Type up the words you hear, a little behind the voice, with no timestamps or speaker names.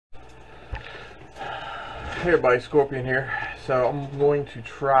Hey everybody, Scorpion here. So I'm going to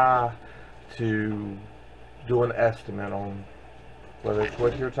try to do an estimate on whether it's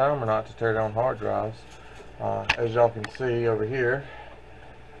worth your time or not to tear down hard drives. As y'all can see over here,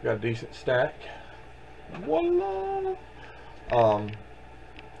 got a decent stack. Voila!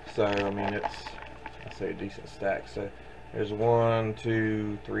 So I mean I say a decent stack. So there's 1,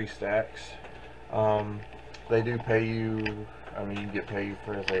 2, 3 stacks. They do pay you. I mean, you can get paid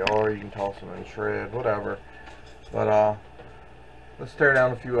for as they are. You can toss them in the shred, whatever. But let's tear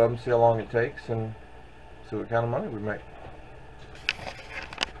down a few of them, see how long it takes, and see what kind of money we make.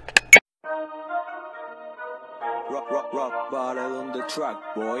 Rock bottle on the track,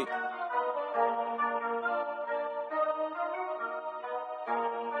 boy.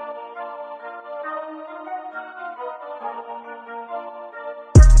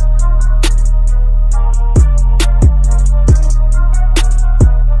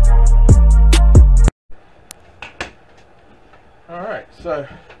 Alright, so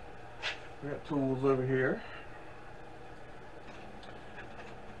we got tools over here.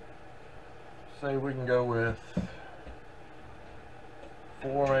 Say we can go with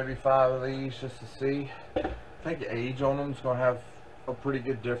 4, maybe 5 of these just to see. I think the age on them is going to have a pretty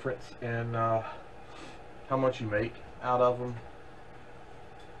good difference in how much you make out of them.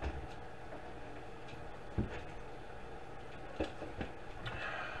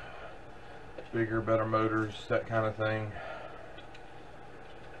 Bigger, better motors, that kind of thing.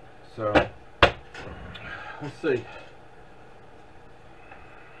 So let's see.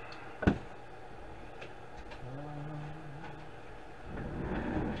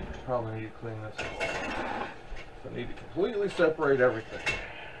 Probably need to clean this up. So I need to completely separate everything.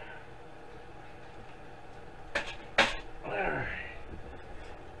 Alright.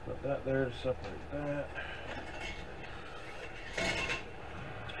 Put that there to separate that.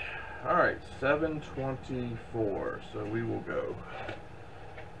 Alright, 724. So we will go.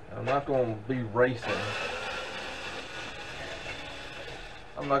 I'm not going to be racing.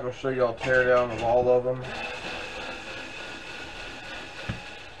 I'm not going to show y'all tear down of all of them.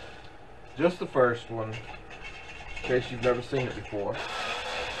 Just the first one, in case you've never seen it before.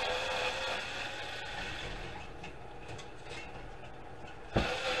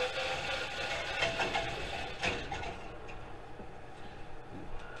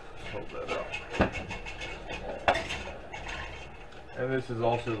 Hold that up. And this is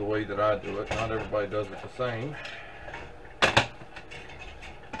also the way that I do it. Not everybody does it the same.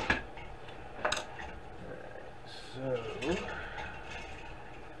 So, give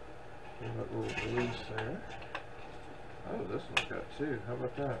it a little release there. Oh, this one's got 2. How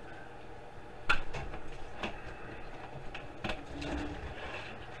about that?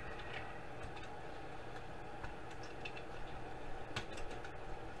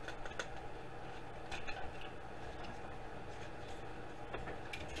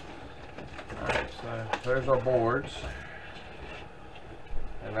 Alright, so there's our boards.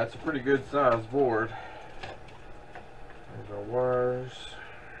 And that's a pretty good size board. There's our wires.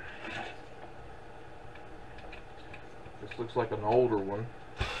 This looks like an older one.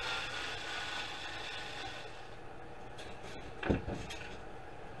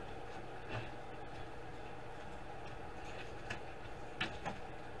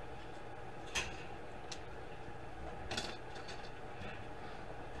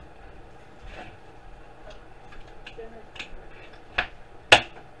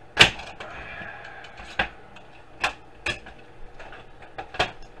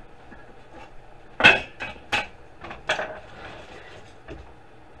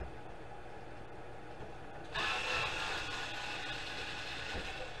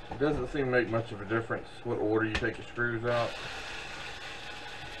 It doesn't seem to make much of a difference what order you take the screws out.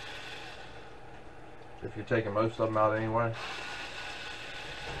 If you're taking most of them out anyway.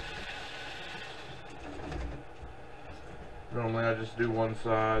 Normally I just do one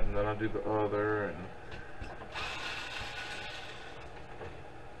side and then I do the other, and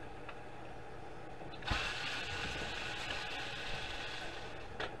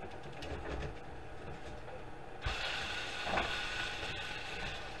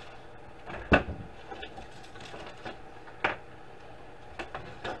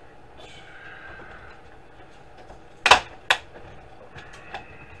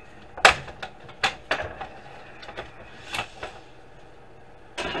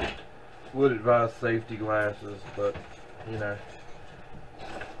would advise safety glasses, but you know,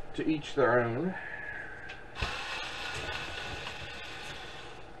 to each their own.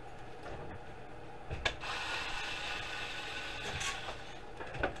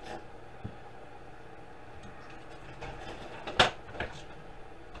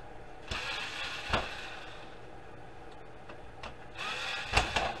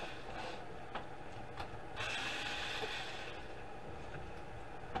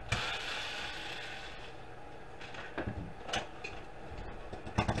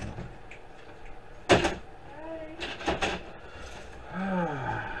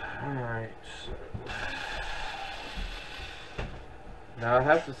 Now I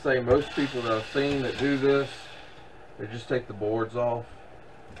have to say, most people that I've seen that do this, they just take the boards off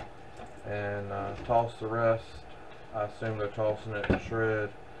and toss the rest. I assume they're tossing it in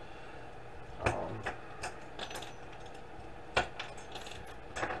shred.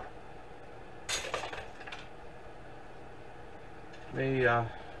 Me, I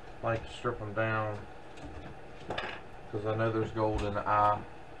like to strip them down because I know there's gold in the eye.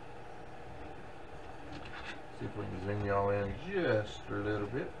 See if we can zoom y'all in just a little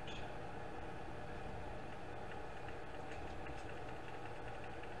bit.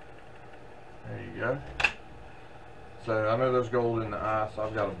 There you go. So I know there's gold in the eye, so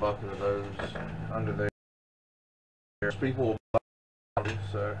I've got a bucket of those under there. There's people buy them,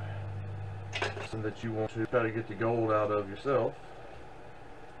 so something that you want to try to get the gold out of yourself.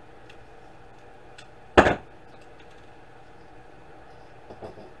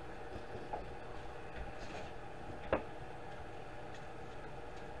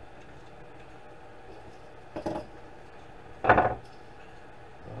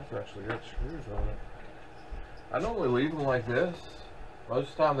 Actually got screws on it. I normally leave them like this. Most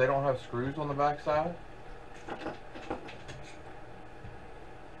of the time they don't have screws on the back side.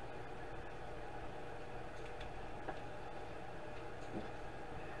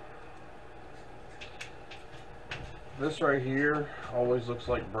 This right here always looks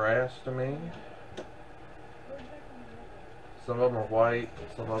like brass to me. Some of them are white,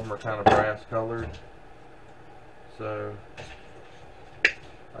 some of them are kind of brass colored. So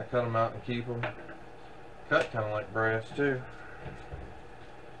I cut them out and keep them. Cut kind of like brass too.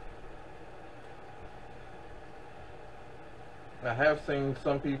 I have seen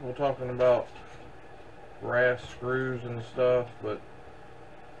some people talking about brass screws and stuff, but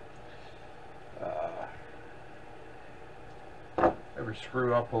every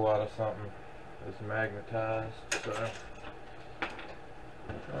screw I pull out of something is magnetized. So,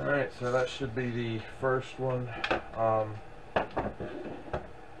 alright, so that should be the first one.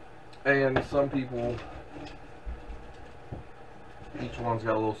 And some people, each one's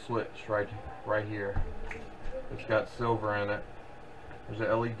got a little switch right here. It's got silver in it. There's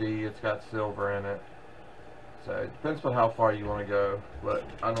an LED, it's got silver in it. So it depends on how far you want to go, but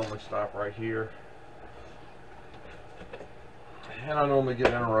I normally stop right here. And I normally get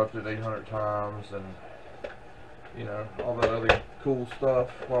interrupted 800 times and, you know, all that other cool stuff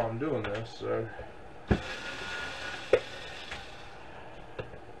while I'm doing this, so.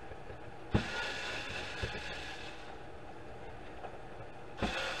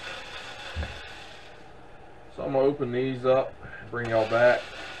 So I'm going to open these up, bring y'all back,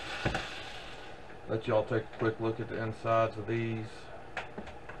 let y'all take a quick look at the insides of these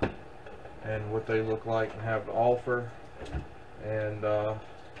and what they look like and have to offer. And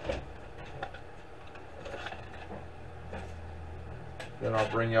then I'll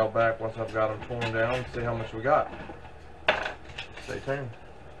bring y'all back once I've got them torn down and see how much we got. Stay tuned.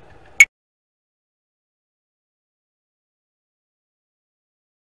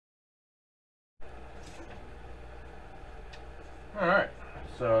 Alright,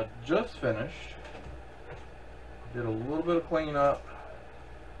 so I just finished. Did a little bit of cleanup.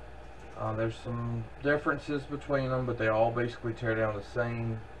 There's some differences between them, but they all basically tear down the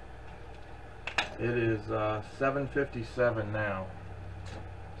same. It is 7:57 now.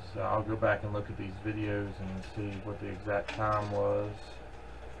 So I'll go back and look at these videos and see what the exact time was.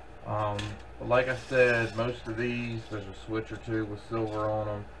 But like I said, most of these, there's a switch or two with silver on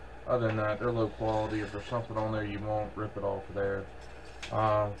them. Other than that, they're low quality. If there's something on there you want, rip it off of there.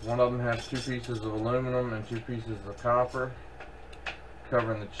 One of them has 2 pieces of aluminum and 2 pieces of copper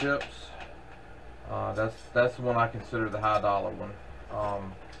covering the chips. That's the one I consider the high dollar one.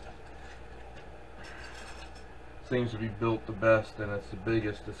 Seems to be built the best, and it's the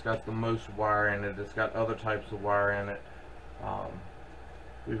biggest. It's got the most wire in it. It's got other types of wire in it.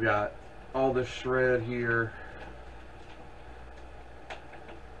 We've got all this shred here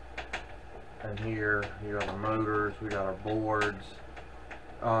and here. You got our motors, we got our boards.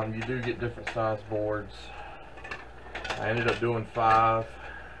 You do get different size boards. I ended up doing 5.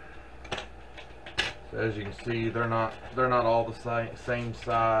 So as you can see, they're not all the same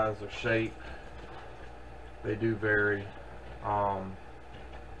size or shape. They do vary.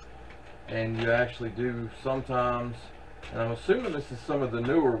 And you actually do sometimes, and I'm assuming this is some of the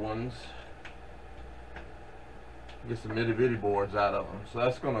newer ones, get some itty bitty boards out of them. So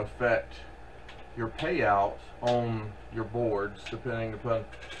that's going to affect your payout on your boards depending upon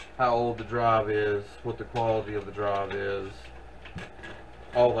how old the drive is, what the quality of the drive is,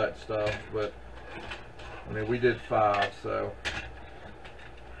 all that stuff. But I mean, we did 5, so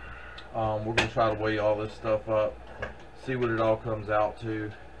we're going to try to weigh all this stuff up, see what it all comes out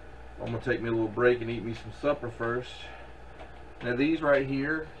to. I'm gonna take me a little break and eat me some supper first. Now these right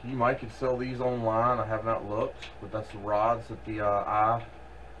here, you might could sell these online. I have not looked, but that's the rods that the eye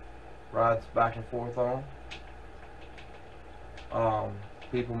rides back and forth on.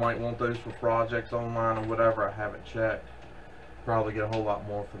 People might want those for projects online or whatever. I haven't checked. Probably get a whole lot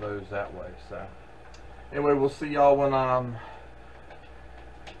more for those that way. So anyway, we'll see y'all when I'm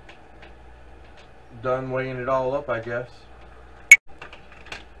done weighing it all up, I guess.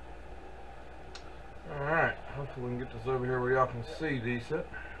 Alright, hopefully we can get this over here where y'all can see decent.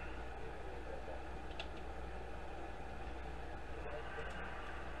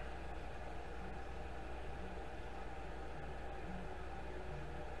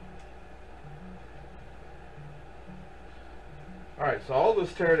 Alright, so all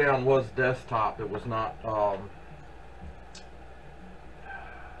this teardown was desktop. It was not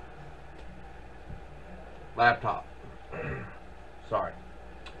laptop. Sorry.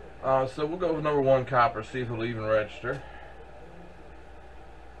 So we'll go with number 1 copper, see if it'll even register.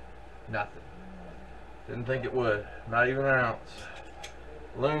 Nothing. Didn't think it would. Not even an ounce.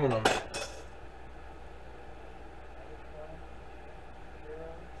 Aluminum.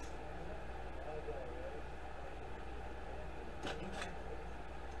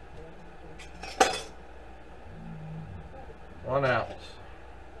 One ounce.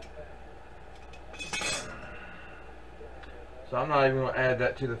 So I'm not even going to add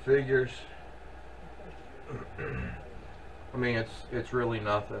that to the figures. I mean, it's really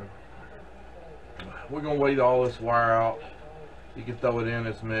nothing. We're going to weigh all this wire out. You can throw it in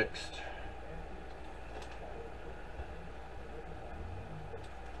as mixed.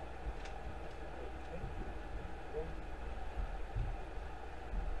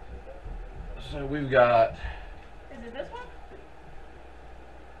 So we've got... Is it this one?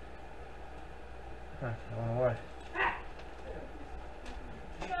 Going away.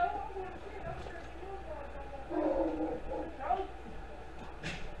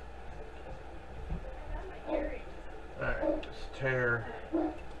 Alright, let's tear.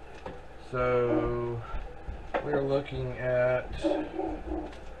 So we're looking at the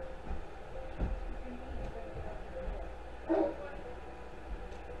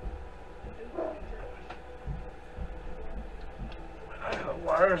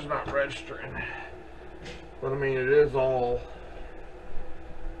wire's not registering, but I mean it is all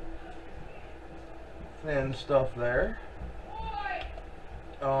thin stuff there.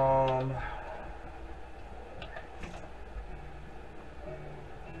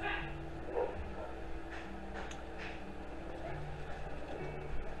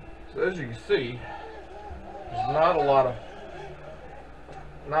 So as you can see, there's not a lot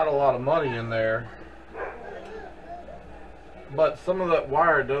of money in there, but some of that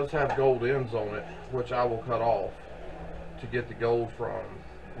wire does have gold ends on it, which I will cut off to get the gold from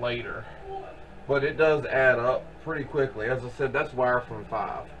later. But it does add up pretty quickly. As I said, that's wire from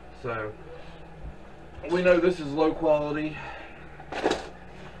 5. So we know this is low quality.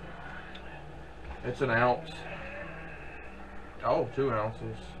 It's an ounce. Oh, 2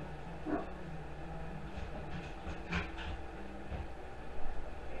 ounces.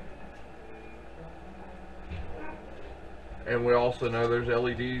 And we also know there's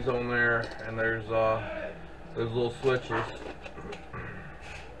LEDs on there, and there's those little switches.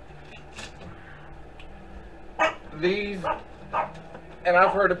 These, and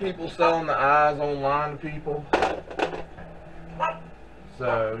I've heard of people selling the eyes online to people.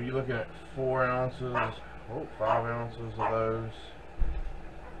 So you're looking at 4 ounces, 5 ounces of those.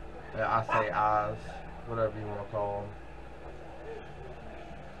 Yeah, I say eyes, whatever you want to call them.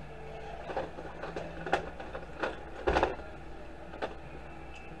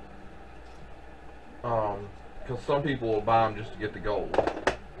 Because some people will buy them just to get the gold.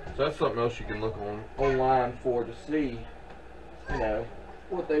 So that's something else you can look online for to see, you know,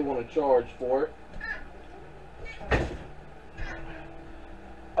 what they want to charge for it.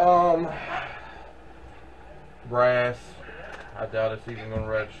 Brass, I doubt it's even going to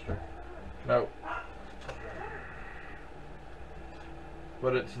register. Nope.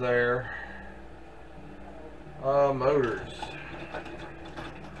 But it's there. Motors.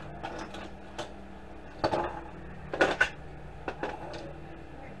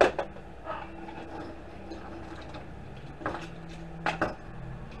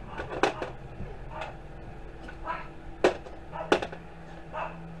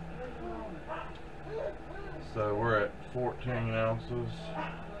 So we're at 14 ounces.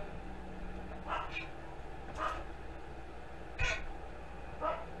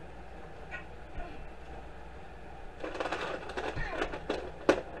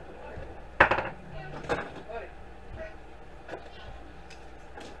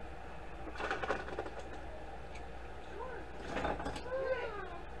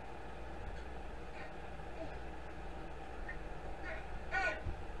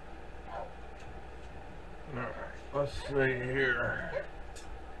 let's see here.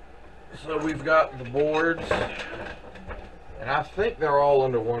 So we've got the boards, and I think they're all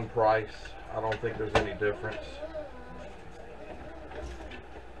under one price. I don't think there's any difference.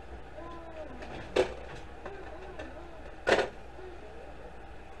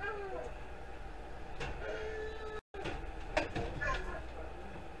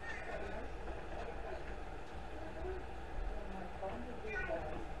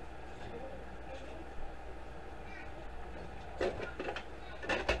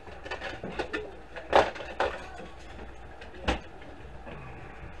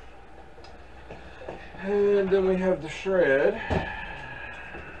 And then we have the shred.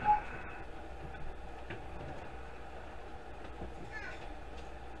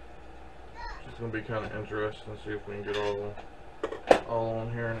 It's going to be kind of interesting to see if we can get all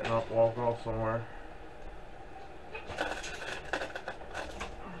on here and not walk off somewhere.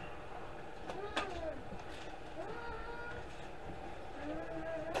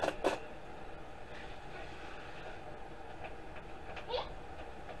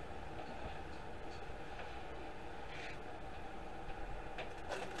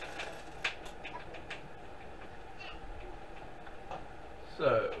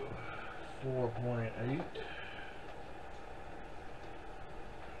 So, 4.8.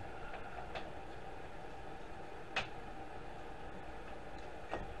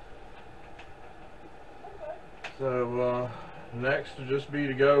 So, next will just be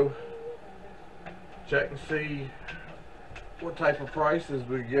to go check and see what type of prices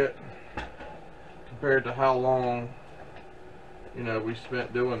we get compared to how long, you know, we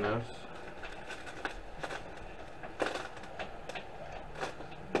spent doing this.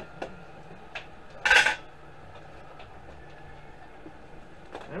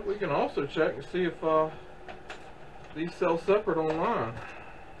 And we can also check and see if these sell separate online.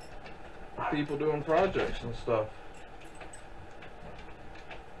 People doing projects and stuff.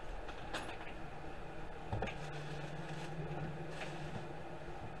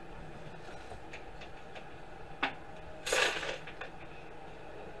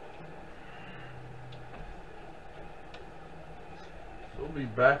 So we'll be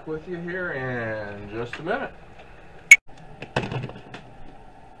back with you here in just a minute.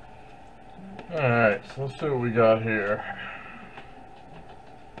 Alright, so let's see what we got here.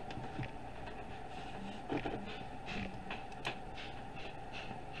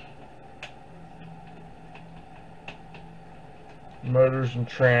 Motors and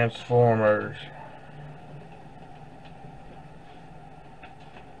transformers.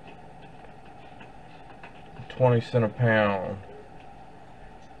 $0.20 a pound.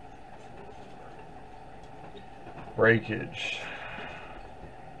 Breakage.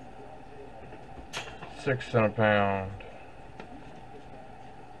 6 cents a pound.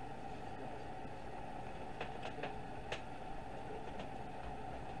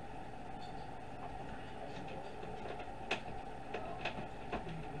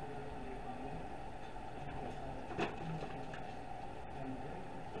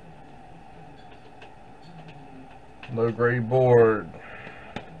 Low grade board,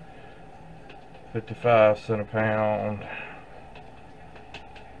 55 cents a pound.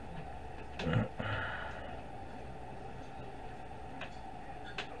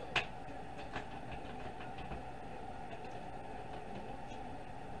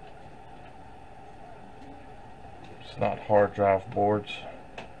 It's not hard drive boards.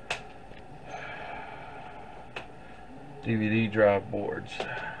 DVD drive boards.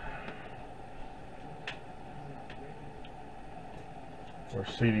 Or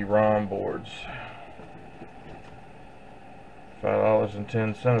CD-ROM boards.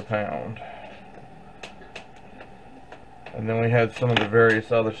 $5.10 a pound. And then we had some of the various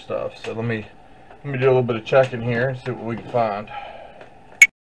other stuff. So let me do a little bit of checking here and see what we can find.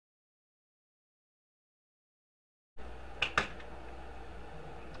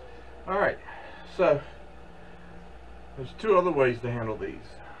 Alright, so there's two other ways to handle these.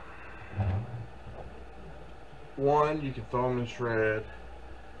 One, you can throw them in shred.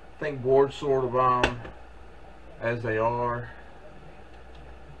 I think board sort of as they are.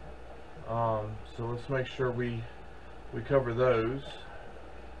 So let's make sure we cover those.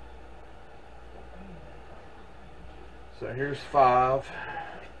 So here's 5,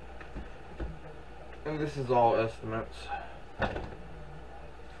 and this is all estimates.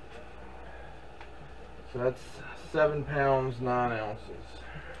 So that's 7 pounds 9 ounces.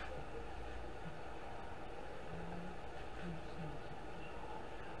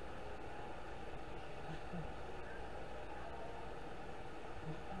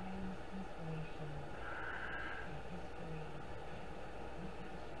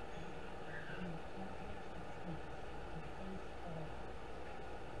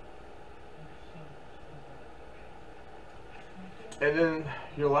 And then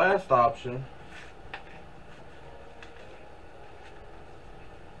your last option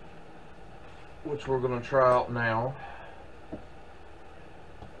which we're going to try out now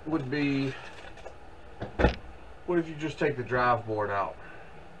would be, what if you just take the drive board out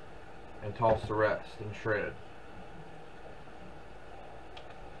and toss the rest and shred?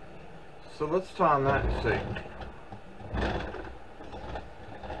 So let's time that and see.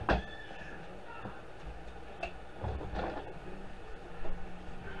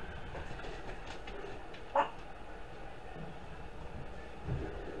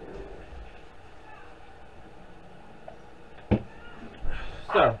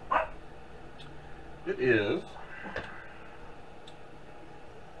 So, it is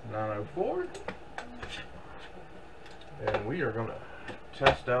 9:04, and we are going to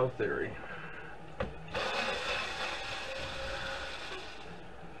test out a theory.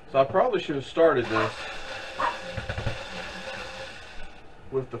 So I probably should have started this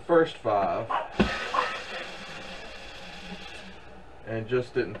with the first 5 and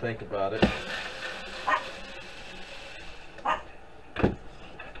just didn't think about it.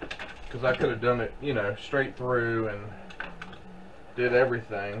 Because I could have done it, you know, straight through and did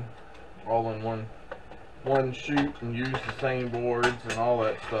everything all in one shoot and used the same boards and all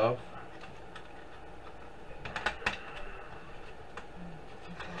that stuff.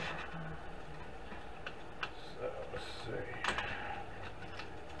 So let's see.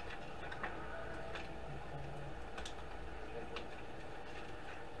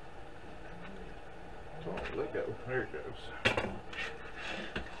 Oh, let go. There it goes.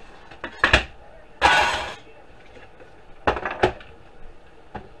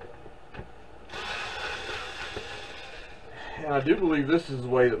 And I do believe this is the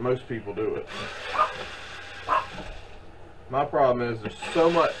way that most people do it. My problem is there's so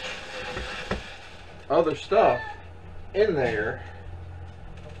much other stuff in there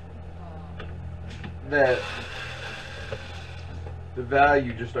that the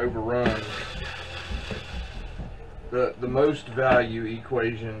value just overruns. The most value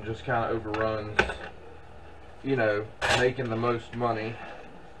equation just kind of overruns, you know, making the most money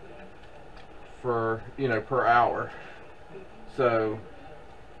for, you know, per hour. So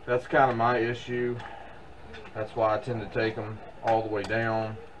that's kind of my issue. That's why I tend to take them all the way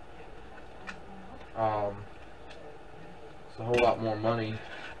down. It's a whole lot more money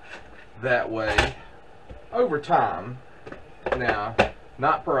that way over time. Now,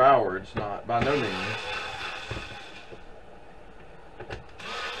 not per hour, it's not, by no means.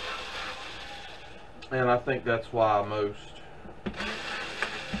 And I think that's why most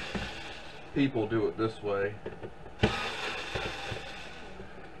people do it this way.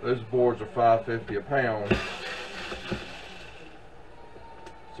 Those boards are $5.50 a pound,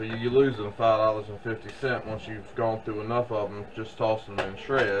 so you lose them $5.50 once you've gone through enough of them, just tossing them in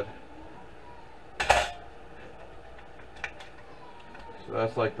shred. So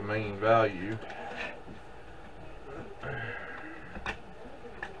that's like the main value.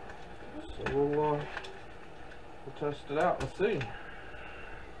 So we'll test it out and see.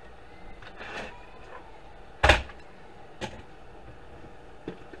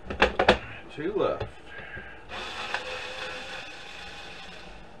 2 left.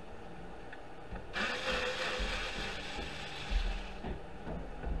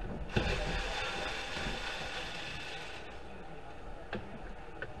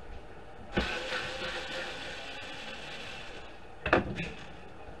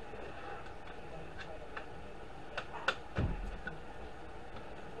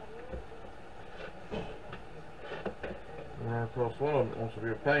 And of course, one of them wants to be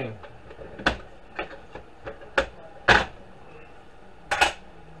a pain.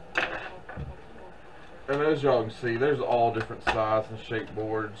 And as y'all can see, there's all different size and shape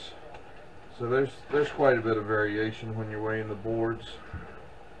boards. So there's quite a bit of variation when you're weighing the boards.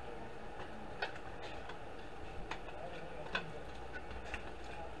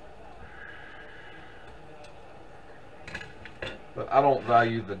 But I don't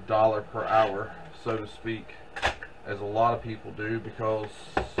value the dollar per hour, so to speak, as a lot of people do, because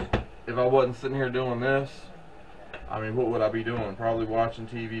if I wasn't sitting here doing this, I mean, what would I be doing? Probably watching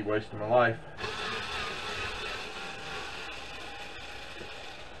TV, wasting my life.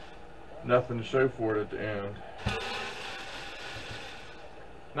 Nothing to show for it at the end.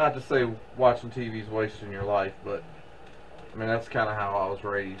 Not to say watching TV is wasting your life, but I mean, that's kind of how I was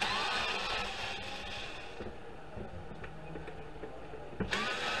raised.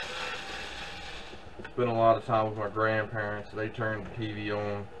 Spent a lot of time with my grandparents. They turned the TV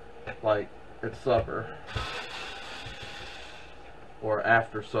on like at supper or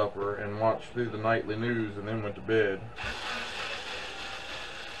after supper and watched through the nightly news and then went to bed.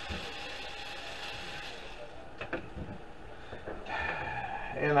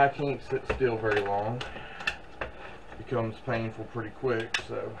 and I can't sit still very long. It becomes painful pretty quick,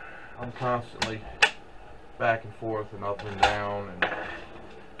 so I'm constantly back and forth and up and down, and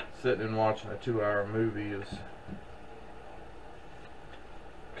sitting and watching a 2-hour movie is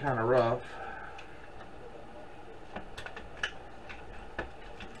kind of rough.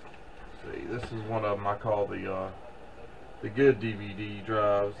 See, this is one of them I call the good DVD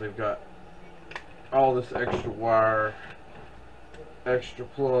drives. They've got all this extra wire, extra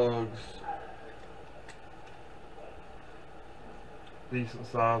plugs,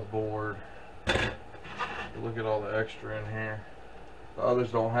 decent size board. Look at all the extra in here. The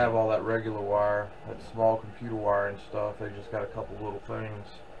others don't have all that regular wire, that small computer wire and stuff. They just got a couple little things,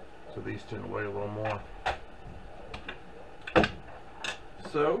 so these tend to weigh a little more.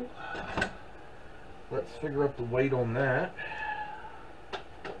 So let's figure out the weight on that.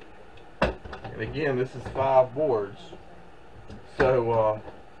 And again, this is 5 boards, so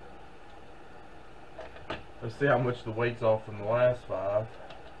let's see how much the weight's off from the last 5.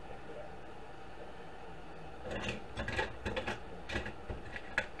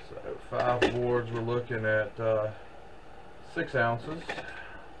 So 5 boards, we're looking at 6 ounces.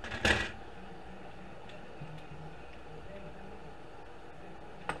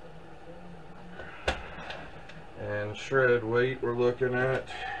 And shred weight, we're looking at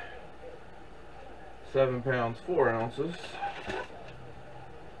 7 pounds 4 ounces.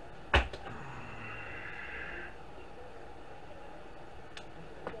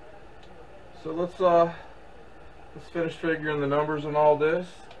 So let's finish figuring the numbers on all this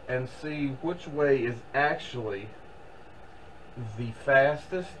and see which way is actually the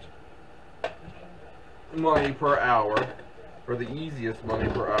fastest money per hour, or the easiest money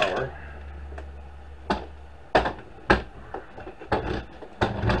per hour.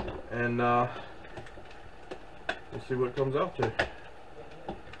 And we'll see what it comes out to.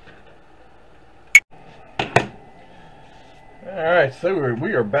 Alright, so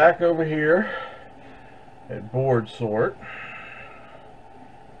we are back over here at board sort.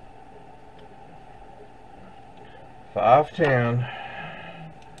 510.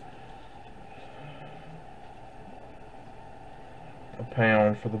 A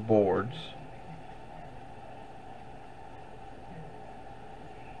pound for the boards.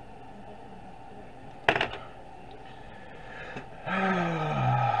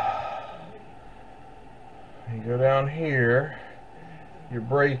 You go down here, your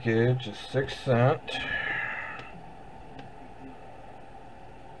breakage is 6 cents.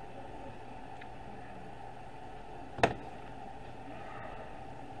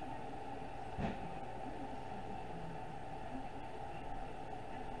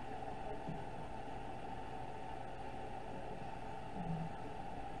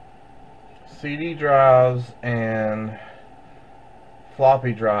 CD drives and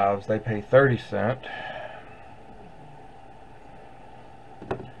floppy drives, they pay 30 cents.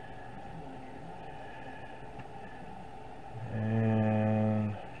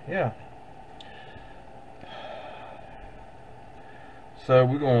 And yeah, so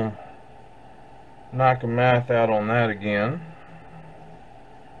we're going to knock a math out on that again.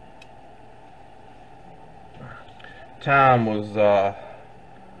 Time was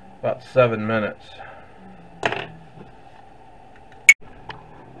about 7 minutes.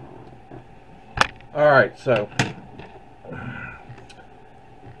 Alright, so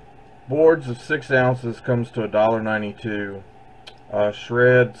boards of 6 ounces comes to $1.92.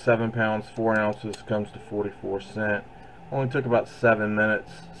 Shred 7 pounds 4 ounces comes to 44 cents. Only took about 7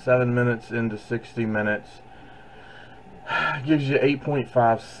 minutes. 7 minutes into 60 minutes gives you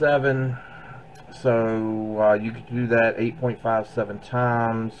 8.57. So you could do that 8.57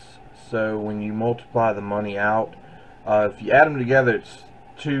 times. So when you multiply the money out, if you add them together, it's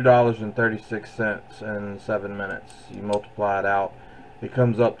 $2.36 in 7 minutes. You multiply it out, it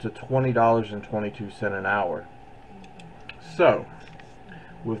comes up to $20.22 an hour. So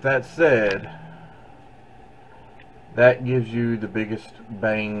with that said, that gives you the biggest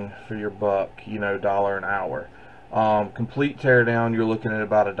bang for your buck, you know, dollar an hour. Complete teardown, you're looking at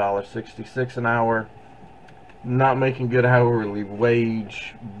about $1.66 an hour. Not making good hourly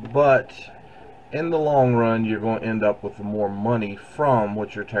wage, but in the long run you're going to end up with more money from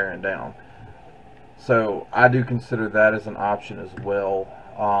what you're tearing down. So I do consider that as an option as well.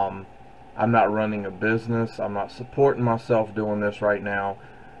 I'm not running a business, I'm not supporting myself doing this right now.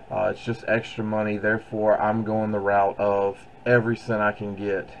 It's just extra money, therefore I'm going the route of every cent I can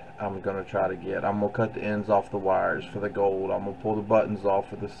get, I'm going to try to get. I'm going to cut the ends off the wires for the gold, I'm going to pull the buttons off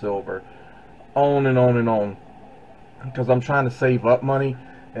for the silver, on and on and on, because I'm trying to save up money.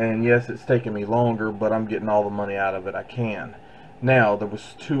 And yes, it's taking me longer, but I'm getting all the money out of it I can. Now, there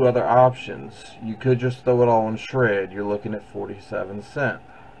was two other options. You could just throw it all in shred. You're looking at 47 cents.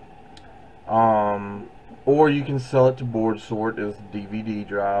 Or you can sell it to Board Sort as a DVD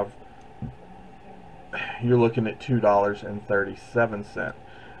drive. You're looking at $2.37.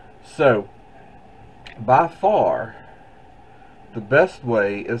 So, by far, the best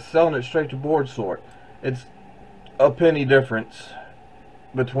way is selling it straight to Board Sort. It's a penny difference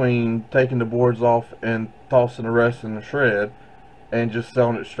between taking the boards off and tossing the rest in the shred and just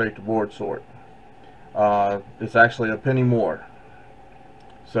selling it straight to Board Sort. It's actually a penny more.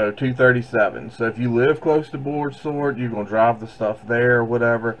 So $2.37. So if you live close to Board Sort, you're going to drive the stuff there or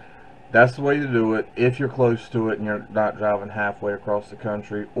whatever, that's the way to do it if you're close to it and you're not driving halfway across the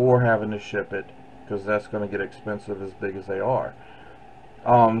country or having to ship it, because that's going to get expensive as big as they are.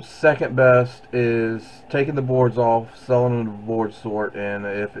 Second best is taking the boards off, selling them to Board Sort, and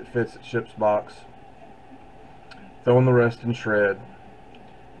if it fits at ship's box, throwing the rest in shred.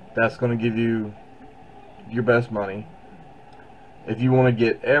 That's going to give you your best money. If you want to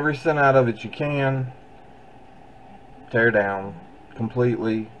get every cent out of it you can, tear down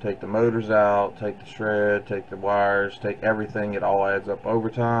completely, take the motors out, take the shred, take the wires, take everything. It all adds up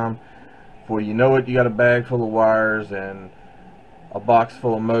over time. Before you know it, you got a bag full of wires and a box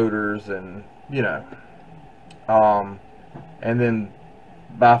full of motors, and you know, and then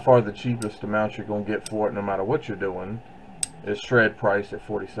by far the cheapest amount you're going to get for it, no matter what you're doing, is shred price at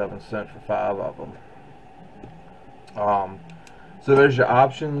 47 cents for 5 of them. So there's your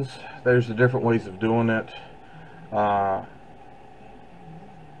options. There's the different ways of doing it.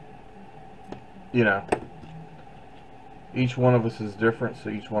 You know, each one of us is different, so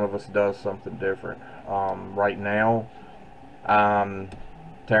each one of us does something different. Right now, I'm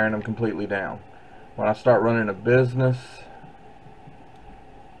tearing them completely down. When I start running a business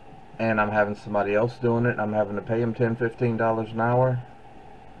and I'm having somebody else doing it, I'm having to pay them $10–15 an hour,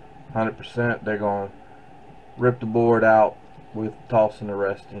 100% they're going to rip the board out with tossing the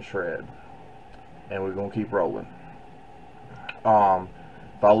rest in shred, and we're going to keep rolling.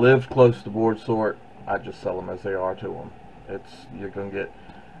 If I lived close to Board Sort, I'd just sell them as they are to them. You're going to get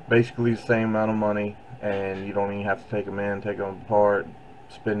basically the same amount of money, and you don't even have to take them in, take them apart,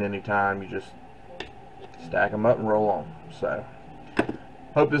 spend any time. You just stack them up and roll on. So,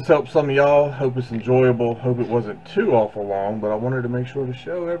 hope this helps some of y'all. Hope it's enjoyable. Hope it wasn't too awful long, but I wanted to make sure to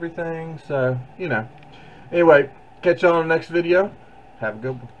show everything. So, you know. Anyway, catch y'all on the next video. Have a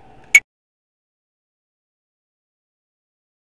good one.